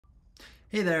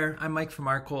Hey there, I'm Mike from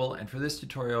Arcol, and for this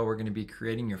tutorial we're going to be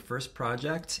creating your first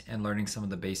project and learning some of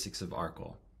the basics of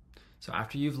Arcol. So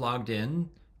after you've logged in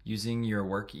using your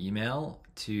work email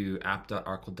to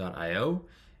app.arcol.io,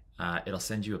 it'll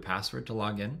send you a password to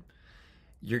log in.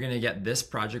 You're going to get this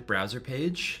project browser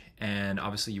page, and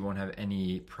obviously you won't have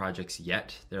any projects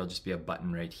yet. There'll just be a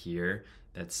button right here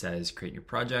that says create new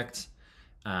project.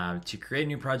 To create a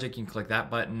new project, you can click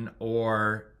that button,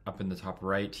 or up in the top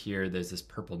right here, there's this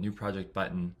purple new project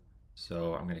button.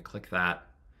 So I'm going to click that.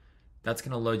 That's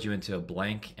going to load you into a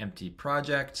blank, empty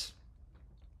project.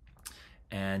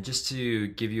 And just to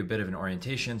give you a bit of an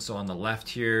orientation, so on the left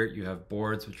here, you have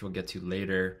boards, which we'll get to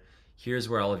later. Here's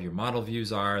where all of your model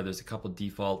views are. There's a couple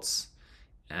defaults.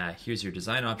 Here's your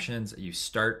design options. You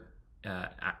start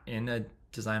in a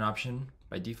design option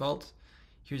by default.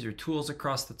 Here's your tools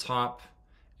across the top.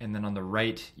 And then on the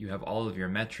right, you have all of your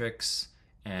metrics.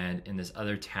 And in this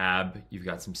other tab, you've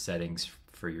got some settings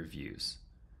for your views.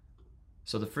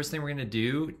 So the first thing we're going to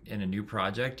do in a new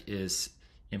project is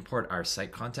import our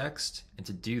site context. And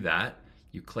to do that,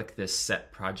 you click this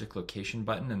Set Project Location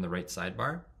button in the right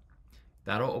sidebar.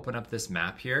 That'll open up this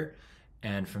map here.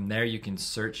 And from there, you can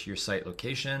search your site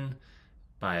location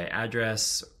by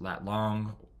address, lat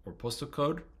long, or postal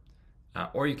code,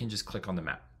 or you can just click on the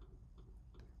map.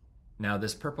 Now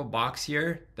this purple box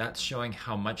here, that's showing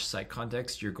how much site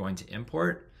context you're going to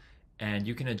import, and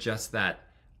you can adjust that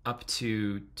up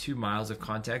to 2 miles of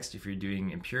context if you're doing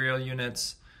imperial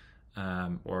units,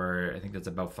 or I think that's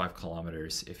about 5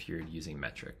 kilometers if you're using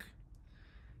metric.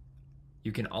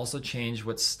 You can also change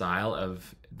what style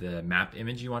of the map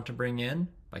image you want to bring in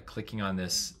by clicking on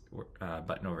this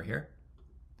button over here.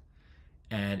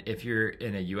 And if you're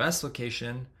in a US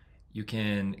location, you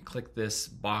can click this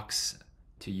box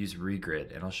to use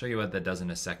regrid, and I'll show you what that does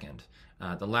in a second.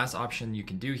 The last option you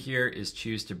can do here is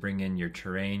choose to bring in your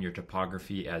terrain, your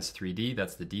topography as 3D,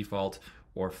 that's the default,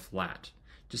 or flat.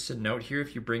 Just a note here,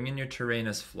 if you bring in your terrain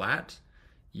as flat,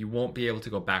 you won't be able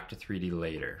to go back to 3D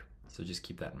later, so just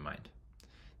keep that in mind.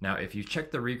 Now if you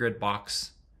check the regrid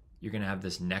box, you're going to have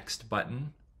this next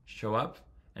button show up,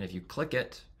 and if you click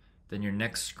it, then your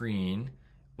next screen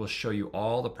will show you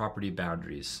all the property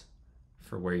boundaries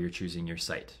for where you're choosing your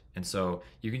site. And so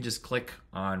you can just click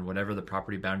on whatever the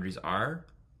property boundaries are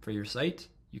for your site.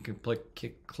 You can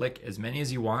click as many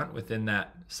as you want within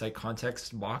that site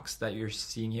context box that you're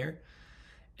seeing here.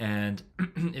 And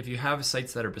if you have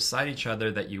sites that are beside each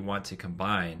other that you want to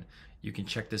combine, you can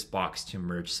check this box to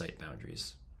merge site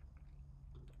boundaries.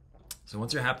 So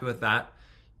once you're happy with that,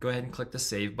 go ahead and click the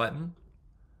Save button,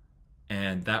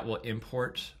 and that will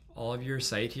import all of your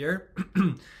site here.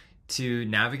 To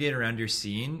navigate around your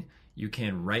scene, you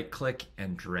can right click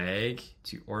and drag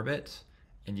to orbit,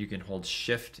 and you can hold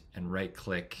shift and right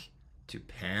click to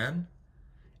pan.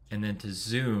 And then to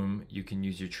zoom, you can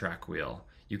use your track wheel.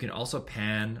 You can also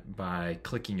pan by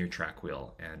clicking your track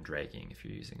wheel and dragging if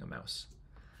you're using a mouse.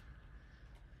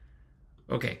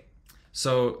 Okay,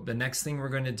 so the next thing we're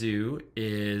going to do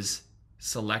is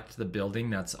select the building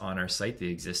that's on our site, the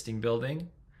existing building,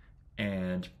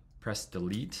 and press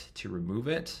delete to remove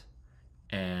it.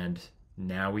 And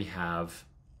now we have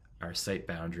our site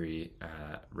boundary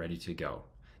ready to go.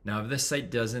 Now, if this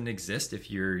site doesn't exist, if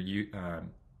you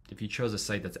chose a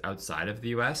site that's outside of the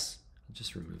US, I'll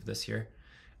just remove this here.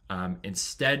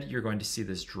 Instead, you're going to see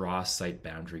this Draw Site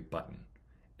Boundary button.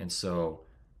 And so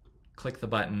click the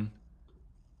button.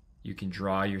 You can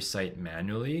draw your site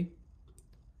manually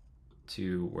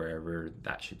to wherever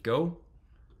that should go.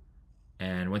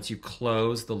 And once you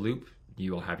close the loop,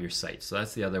 you will have your site. So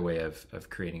that's the other way of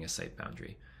creating a site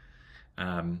boundary.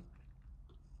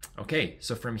 Okay,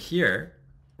 so from here,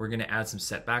 we're going to add some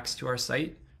setbacks to our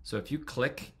site. So if you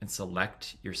click and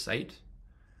select your site,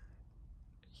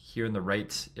 here on the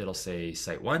right, it'll say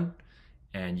Site 1,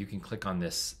 and you can click on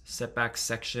this setback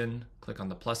section, click on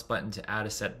the plus button to add a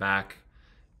setback.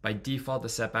 By default, the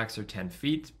setbacks are 10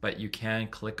 feet, but you can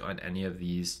click on any of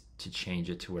these to change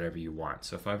it to whatever you want.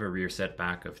 So if I have a rear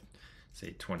setback of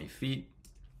say 20 feet,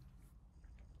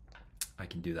 I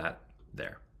can do that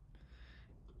there.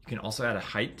 You can also add a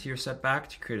height to your setback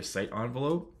to create a site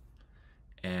envelope.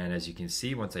 And as you can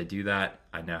see, once I do that,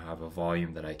 I now have a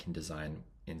volume that I can design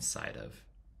inside of.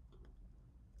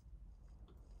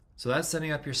 So that's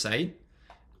setting up your site.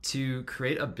 To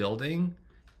create a building,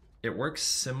 it works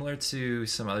similar to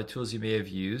some other tools you may have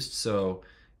used. So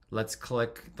let's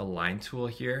click the line tool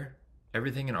here.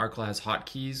 Everything in Arcol has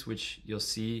hotkeys, which you'll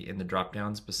see in the drop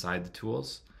downs beside the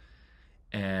tools.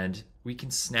 And we can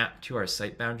snap to our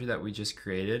site boundary that we just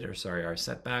created, or sorry, our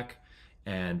setback.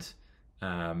 And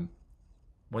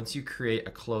once you create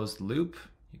a closed loop,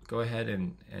 You go ahead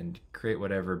and create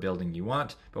whatever building you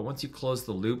want, but once you close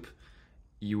the loop,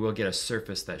 you will get a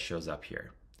surface that shows up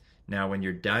here. Now, when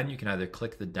you're done, you can either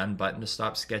click the done button to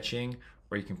stop sketching,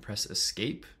 or you can press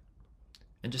escape.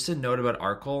 And just a note about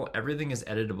Arcol, everything is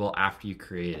editable after you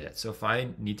create it. So if I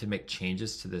need to make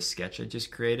changes to this sketch I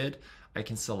just created, I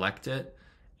can select it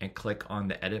and click on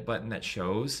the edit button that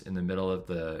shows in the middle of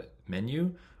the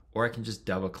menu, or I can just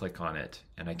double click on it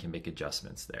and I can make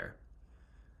adjustments there.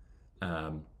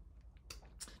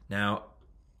 Now,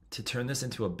 to turn this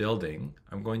into a building,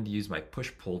 I'm going to use my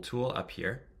push-pull tool up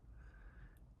here.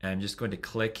 And I'm just going to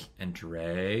click and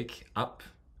drag up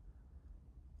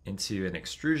into an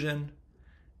extrusion.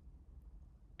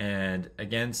 And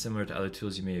again, similar to other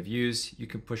tools you may have used, you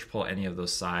can push-pull any of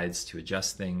those sides to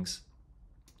adjust things.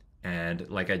 And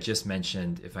like I just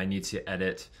mentioned, if I need to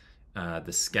edit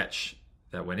the sketch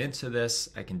that went into this,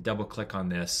 I can double-click on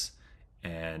this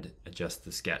and adjust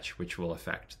the sketch, which will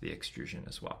affect the extrusion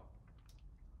as well.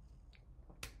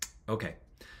 Okay,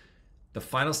 the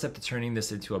final step to turning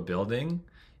this into a building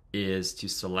is to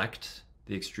select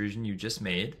the extrusion you just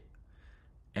made,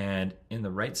 and in the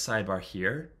right sidebar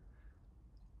here,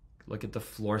 look at the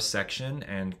floor section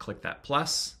and click that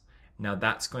plus. Now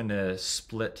that's going to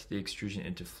split the extrusion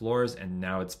into floors, and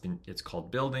now it's called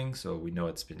building, so we know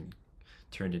it's been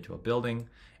turned into a building,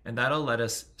 and that'll let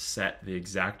us set the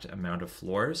exact amount of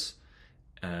floors,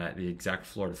 the exact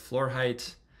floor to floor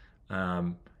height,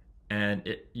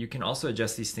 and you can also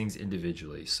adjust these things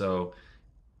individually. So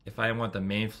if I want the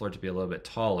main floor to be a little bit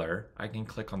taller, I can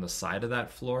click on the side of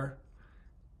that floor,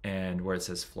 and where it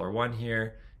says floor 1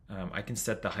 here, I can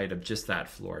set the height of just that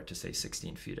floor to say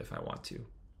 16 feet if I want to.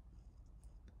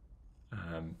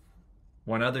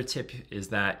 One other tip is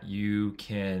that you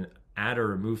can add or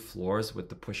remove floors with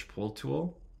the push-pull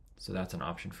tool, so that's an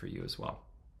option for you as well.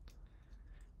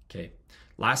 Okay,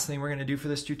 last thing we're going to do for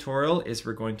this tutorial is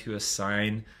we're going to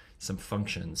assign some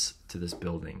functions to this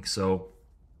building. So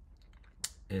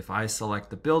if I select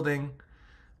the building,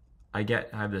 I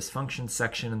have this function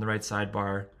section in the right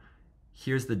sidebar.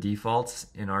 Here's the defaults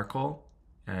in Arcol,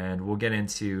 and we'll get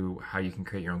into how you can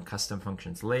create your own custom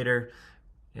functions later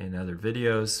in other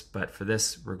videos, but for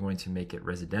this, we're going to make it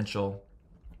residential.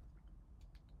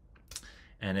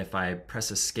 And if I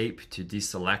press escape to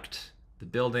deselect the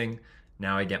building,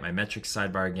 now I get my metrics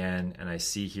sidebar again, and I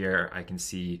see here, I can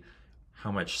see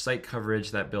how much site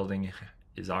coverage that building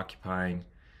is occupying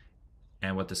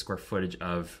and what the square footage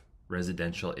of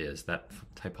residential is, that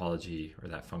typology or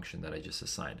that function that I just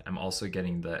assigned. I'm also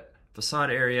getting the facade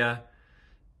area.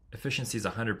 Efficiency is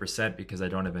 100% because I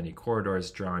don't have any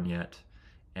corridors drawn yet,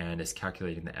 and it's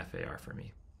calculating the FAR for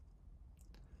me.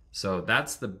 So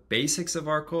that's the basics of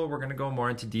Arcol. We're going to go more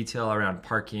into detail around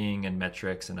parking and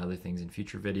metrics and other things in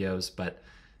future videos, but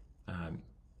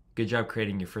good job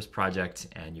creating your first project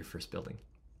and your first building.